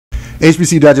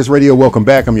HBCU Digest Radio, welcome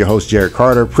back. I'm your host, Jared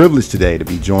Carter. Privileged today to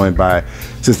be joined by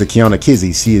Sister Keonna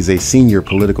Keesee. She is a senior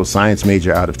political science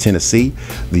major out of Tennessee,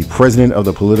 the president of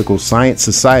the Political Science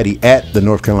Society at the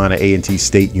North Carolina A&T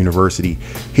State University.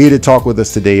 Here to talk with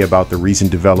us today about the recent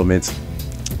developments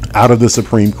out of the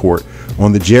Supreme Court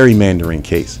on the gerrymandering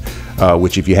case,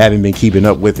 which, if you haven't been keeping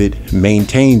up with it,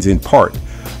 maintains in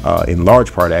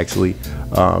large part actually,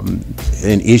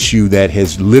 an issue that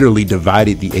has literally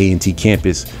divided the A&T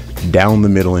campus down the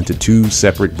middle into two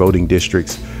separate voting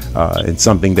districts, and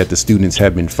something that the students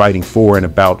have been fighting for and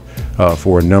about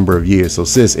for a number of years. So,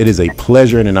 sis, it is a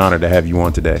pleasure and an honor to have you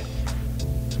on today.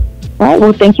 All right,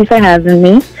 well, thank you for having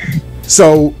me.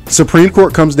 So, Supreme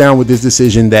Court comes down with this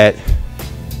decision that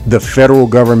the federal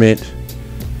government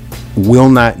will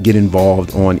not get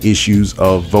involved on issues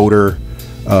of voter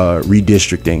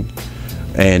redistricting,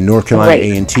 and North Carolina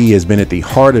A&T has been at the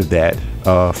heart of that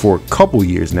for a couple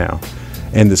years now.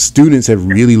 And the students have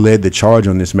really led the charge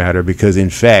on this matter because, in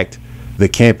fact, the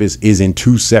campus is in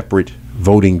two separate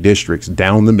voting districts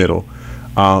down the middle.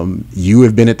 You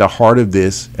have been at the heart of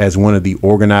this as one of the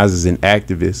organizers and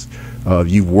activists.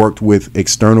 You've worked with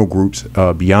external groups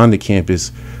beyond the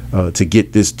campus to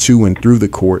get this to and through the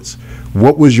courts.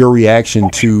 What was your reaction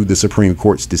to the Supreme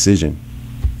Court's decision?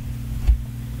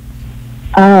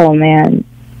 Oh, man.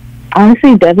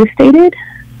 Honestly devastated,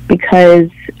 because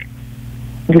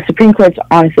the Supreme Court's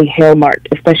honestly hail-marked,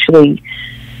 especially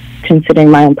considering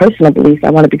my own personal beliefs. I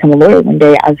want to become a lawyer one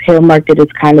day. I was hail-marked as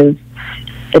kind of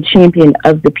a champion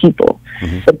of the people.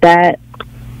 But that,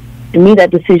 to me,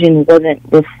 that decision wasn't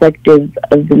reflective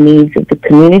of the needs of the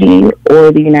community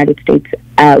or the United States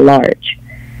at large.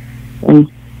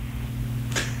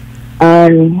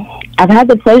 I've had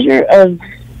the pleasure of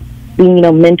being,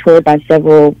 mentored by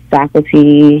several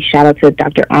faculty. Shout out to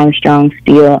Dr. Armstrong,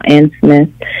 Steele, and Smith,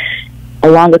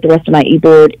 along with the rest of my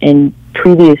e-board and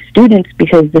previous students,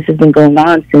 because this has been going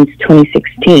on since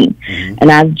 2016.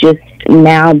 And I've just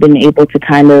now been able to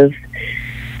kind of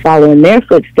follow in their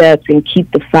footsteps and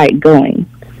keep the fight going.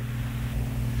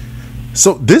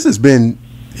 So this has been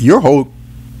your whole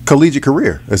collegiate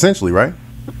career, essentially, right?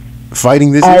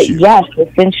 Fighting this issue. Yes,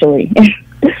 essentially.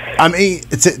 I mean,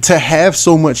 to have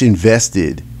so much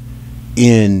invested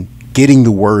in getting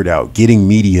the word out, getting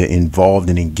media involved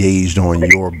and engaged on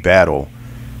your battle,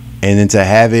 and then to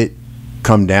have it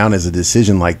come down as a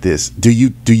decision like this, do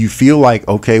you feel like,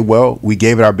 okay, well, we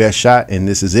gave it our best shot and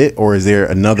this is it, or is there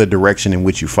another direction in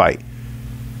which you fight?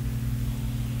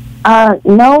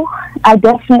 No, I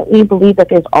definitely believe that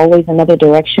there's always another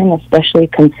direction, especially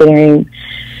considering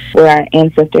where our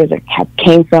ancestors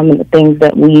came from and the things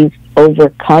that we've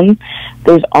overcome.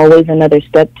 There's always another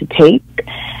step to take.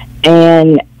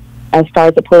 And as far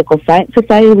as the Political Science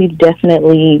Society, we've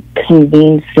definitely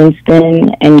convened since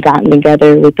then and gotten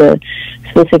together with a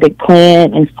specific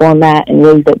plan and format and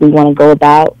ways that we want to go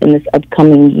about in this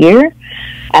upcoming year.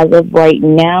 As of right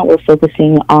now, we're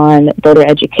focusing on voter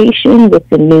education with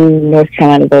the new North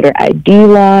Carolina voter ID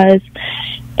laws,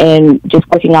 and just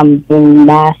working on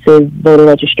massive voter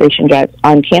registration drives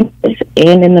on campus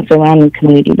and in the surrounding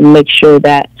community to make sure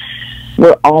that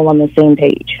we're all on the same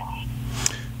page.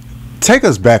 Take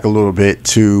us back a little bit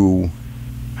to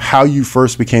how you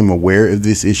first became aware of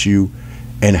this issue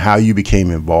and how you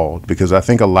became involved, because I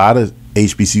think a lot of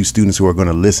HBCU students who are going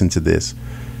to listen to this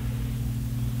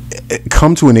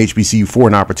come to an HBCU for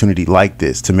an opportunity like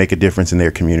this to make a difference in their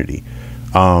community.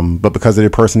 But because of their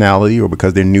personality or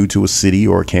because they're new to a city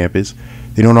or a campus,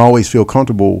 they don't always feel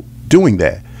comfortable doing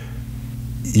that.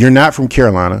 You're not from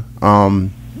Carolina.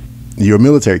 You're a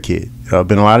military kid.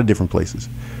 Been a lot of different places.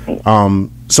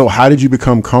 So how did you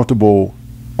become comfortable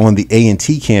on the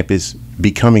A&T campus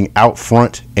becoming out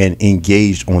front and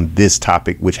engaged on this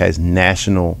topic, which has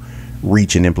national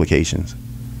reach and implications?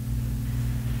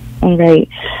 All right.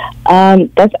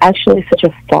 That's actually such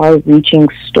a far-reaching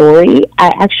story.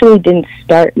 I actually didn't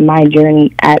start my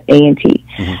journey at A&T.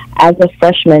 As a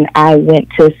freshman, I went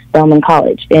to Spelman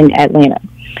College in Atlanta.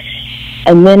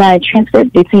 And then I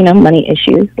transferred due to, money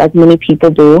issues, like many people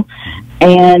do.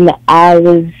 And I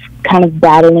was kind of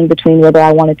battling between whether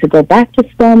I wanted to go back to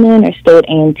Spelman or stay at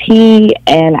A&T.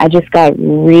 And I just got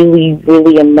really,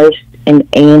 really immersed in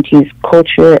A&T's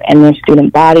culture and their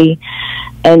student body.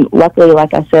 And luckily,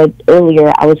 like I said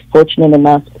earlier, I was fortunate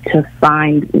enough to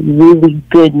find really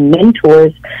good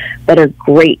mentors that are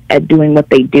great at doing what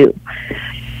they do.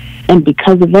 And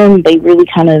because of them, they really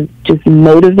kind of just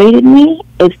motivated me.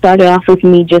 It started off with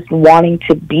me just wanting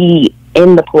to be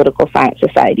in the Political Science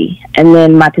Society. And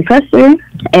then my professor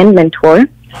and mentor,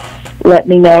 let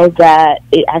me know that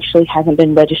it actually hasn't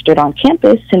been registered on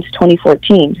campus since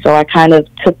 2014. So I kind of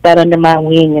took that under my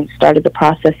wing and started the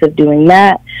process of doing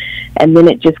that. And then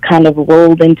it just kind of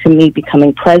rolled into me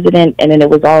becoming president, and then it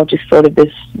was all just sort of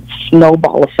this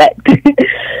snowball effect.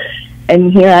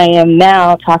 And here I am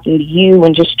now talking to you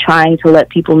and just trying to let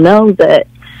people know that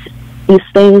these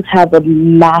things have a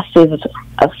massive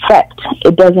effect.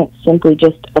 It doesn't simply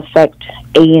just affect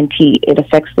A&T. It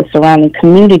affects the surrounding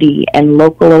community and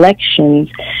local elections.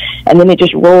 And then it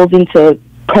just rolls into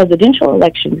presidential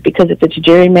elections, because if it's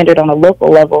gerrymandered on a local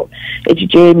level, it's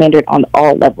gerrymandered on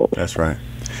all levels. That's right.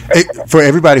 For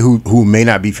everybody who may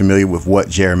not be familiar with what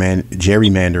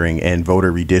gerrymandering and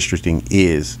voter redistricting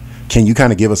is, can you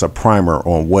kind of give us a primer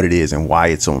on what it is and why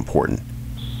it's so important?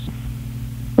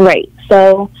 Right.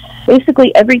 So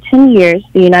basically, every 10 years,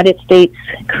 the United States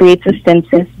creates a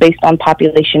census based on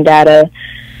population data,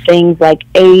 things like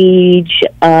age,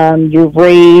 your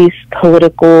race,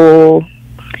 political,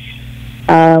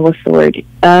 what's the word?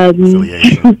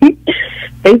 Affiliation.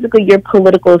 Basically, your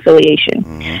political affiliation.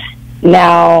 Mm-hmm.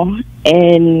 Now,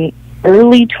 in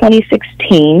early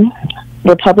 2016,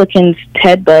 Republicans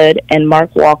Ted Budd and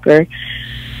Mark Walker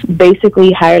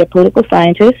basically hired a political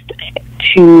scientist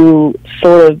to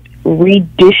sort of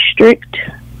redistrict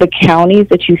the counties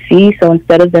that you see. So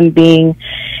instead of them being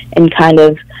in kind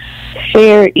of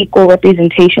fair, equal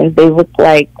representations, they look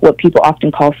like what people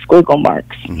often call squiggle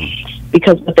marks. Mm-hmm.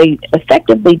 Because what they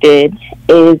effectively did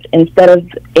is, instead of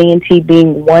A&T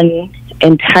being one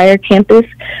entire campus,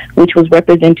 which was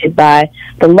represented by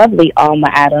the lovely Alma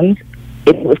Adams,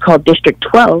 it was called District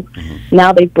 12. Mm-hmm.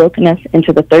 Now they've broken us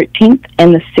into the 13th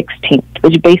and the 16th,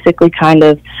 which basically kind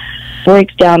of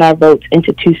breaks down our votes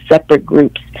into two separate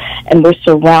groups. And we're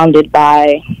surrounded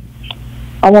by,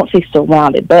 I won't say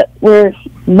surrounded, but we're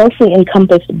mostly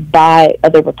encompassed by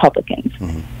other Republicans.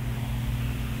 Mm-hmm.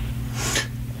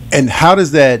 And how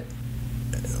does that,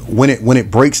 when it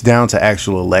breaks down to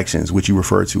actual elections, which you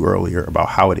referred to earlier about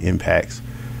how it impacts,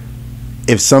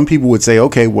 if some people would say,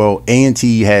 okay, well,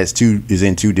 A&T is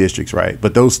in two districts, right?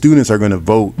 But those students are going to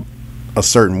vote a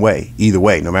certain way, either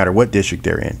way, no matter what district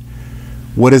they're in.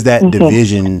 What does that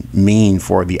division mean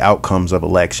for the outcomes of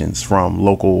elections, from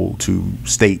local to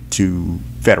state to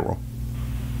federal?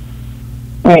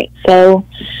 Right. So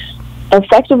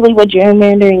effectively what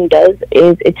gerrymandering does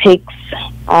is it takes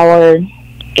our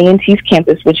A&T's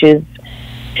campus, which is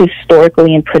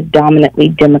historically and predominantly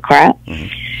Democrat.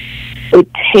 Mm-hmm. It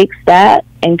takes that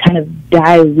and kind of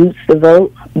dilutes the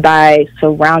vote by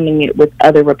surrounding it with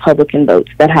other Republican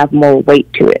votes that have more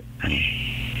weight to it.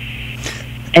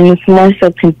 And it's more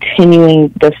so continuing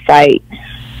the fight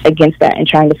against that and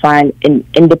trying to find an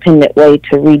independent way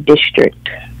to redistrict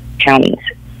counties.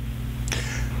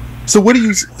 So what do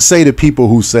you say to people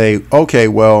who say, okay,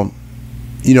 well,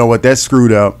 you know what, that's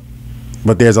screwed up,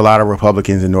 but there's a lot of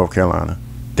Republicans in North Carolina.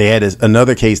 They had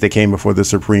another case that came before the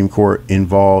Supreme Court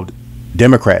involved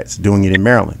Democrats doing it in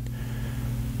Maryland.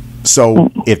 So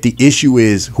if the issue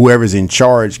is whoever's in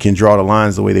charge can draw the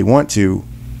lines the way they want to,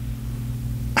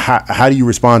 how do you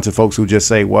respond to folks who just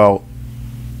say, well,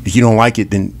 if you don't like it,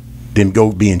 then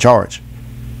go be in charge?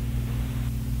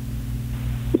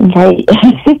 Right.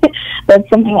 That's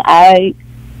something I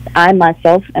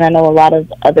myself, and I know a lot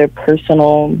of other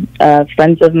personal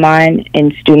friends of mine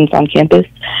and students on campus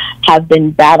have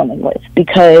been battling with,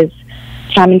 because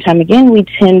time and time again, we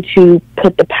tend to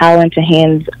put the power into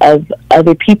hands of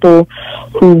other people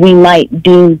who we might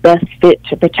deem best fit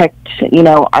to protect,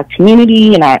 our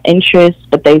community and our interests,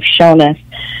 but they've shown us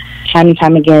time and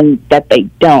time again that they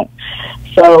don't.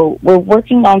 So we're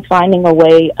working on finding a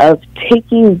way of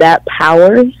taking that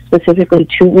power, specifically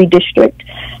to redistrict,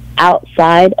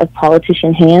 outside of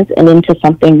politician hands and into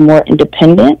something more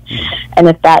independent. And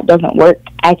if that doesn't work,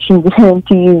 I can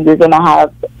guarantee you're going to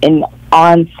have an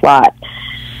onslaught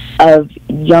of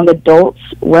young adults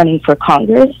running for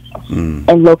Congress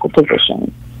and local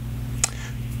positions.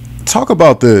 Talk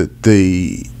about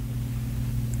the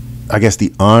I guess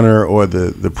the honor or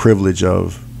the privilege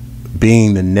of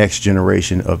being the next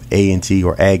generation of A&T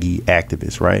or Aggie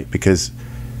activists, right? Because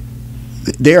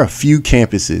there are a few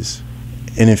campuses,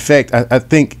 and in fact, I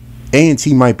think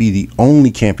A&T might be the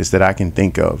only campus that I can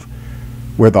think of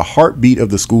where the heartbeat of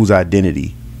the school's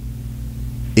identity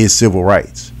is civil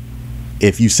rights.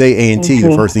 If you say A&T,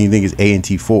 the first thing you think is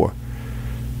A&T 4.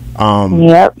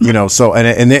 Yep. So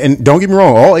and don't get me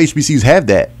wrong, all HBCUs have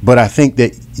that, but I think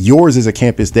that yours is a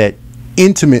campus that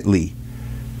intimately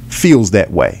feels that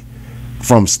way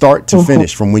from start to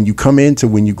finish. From when you come in to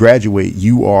when you graduate,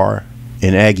 you are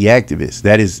an Aggie activist.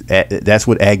 That's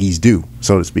what Aggies do,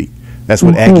 so to speak. That's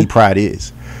what Aggie pride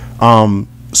is.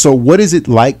 So what is it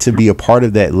like to be a part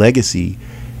of that legacy?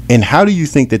 And how do you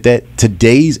think that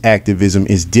today's activism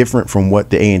is different from what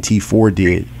the A&T 4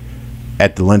 did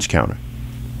at the lunch counter?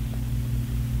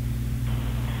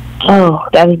 Oh,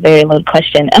 that was a very loaded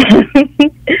question.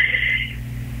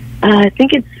 I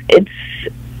think it's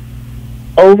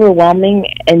overwhelming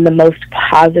in the most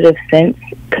positive sense,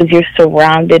 because you're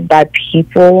surrounded by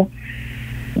people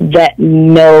that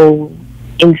know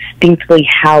instinctively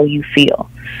how you feel.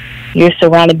 You're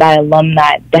surrounded by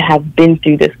alumni that have been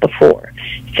through this before.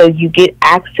 So you get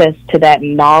access to that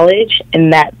knowledge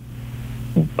and that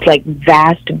like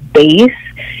vast base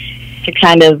to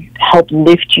kind of help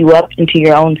lift you up into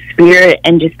your own spirit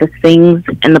and just the things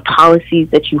and the policies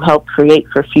that you help create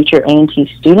for future A&T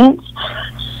students.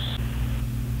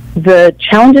 The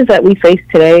challenges that we face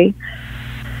today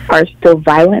are still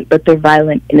violent, but they're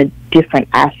violent in a different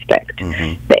aspect.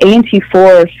 Mm-hmm. The A&T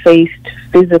 4 faced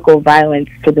physical violence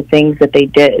for the things that they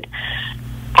did.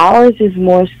 Ours is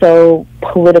more so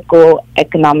political,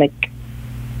 economic,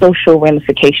 social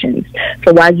ramifications.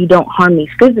 So while you don't harm me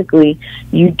physically,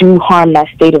 you do harm my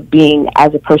state of being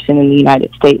as a person in the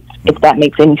United States, if that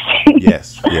makes any sense.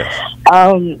 Yes, yes.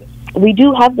 We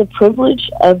do have the privilege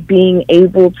of being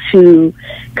able to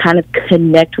kind of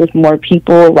connect with more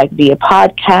people, like via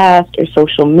podcast or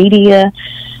social media.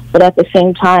 But at the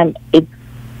same time,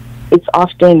 it's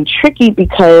often tricky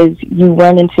because you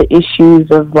run into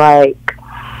issues of like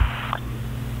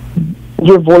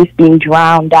your voice being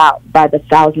drowned out by the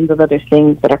thousands of other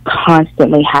things that are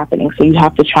constantly happening. So you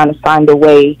have to try to find a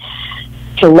way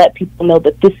to let people know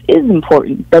that this is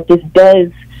important, that this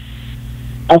does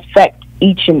affect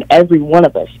each and every one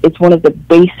of us. It's one of the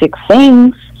basic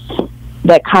things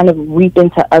that kind of reap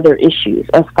into other issues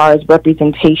as far as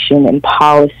representation and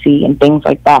policy and things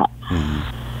like that.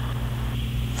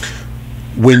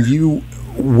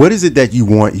 What is it that you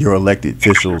want your elected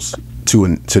officials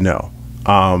to know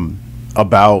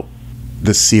about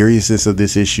the seriousness of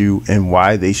this issue and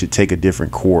why they should take a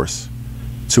different course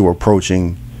to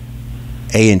approaching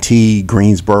A&T,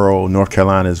 Greensboro, North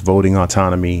Carolina's voting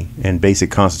autonomy and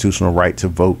basic constitutional right to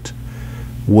vote?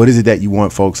 What is it that you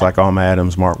want folks like Alma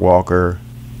Adams, Mark Walker,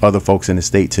 other folks in the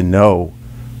state to know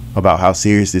about how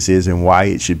serious this is and why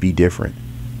it should be different?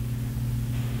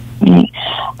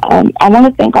 I want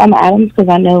to thank Alma Adams because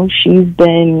I know she's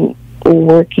been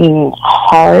working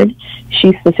hard.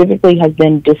 She specifically has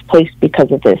been displaced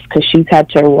because of this, because she's had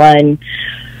to run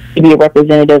to be a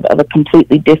representative of a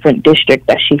completely different district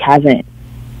that she hasn't,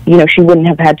 she wouldn't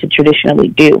have had to traditionally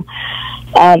do.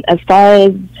 As far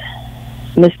as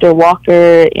Mr.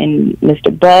 Walker and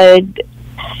Mr. Budd,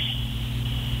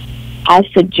 I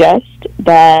suggest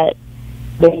that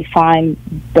they find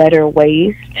better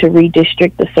ways to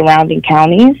redistrict the surrounding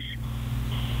counties,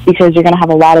 because you're going to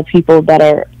have a lot of people that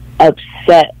are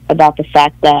upset about the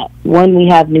fact that, one, we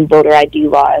have new voter ID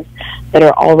laws that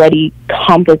are already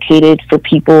complicated for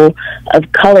people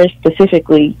of color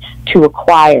specifically to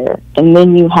acquire, and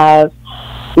then you have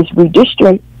this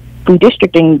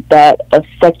redistricting that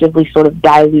effectively sort of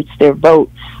dilutes their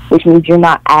vote, which means you're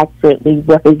not accurately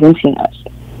representing us.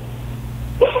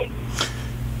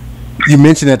 You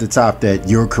mentioned at the top that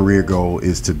your career goal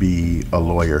is to be a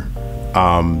lawyer.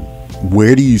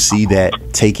 Where do you see that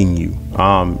taking you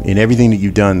in everything that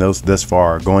you've done thus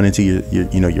far, going into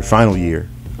your final year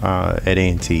at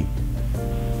A&T?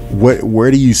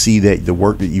 Where do you see that the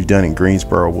work that you've done in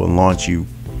Greensboro will launch you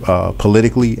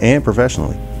politically and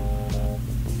professionally?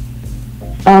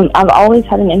 I've always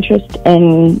had an interest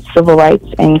in civil rights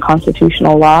and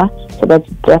constitutional law, so that's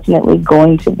definitely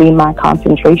going to be my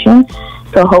concentration.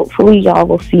 So hopefully y'all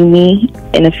will see me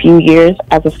in a few years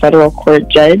as a federal court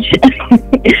judge.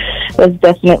 That's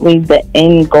definitely the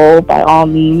end goal, by all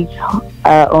means.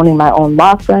 Owning my own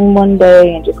law firm one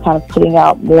day and just kind of putting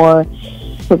out more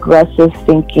progressive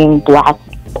thinking Black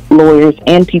lawyers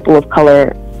and people of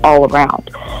color all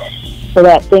around, so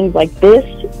that things like this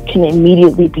can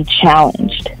immediately be challenged.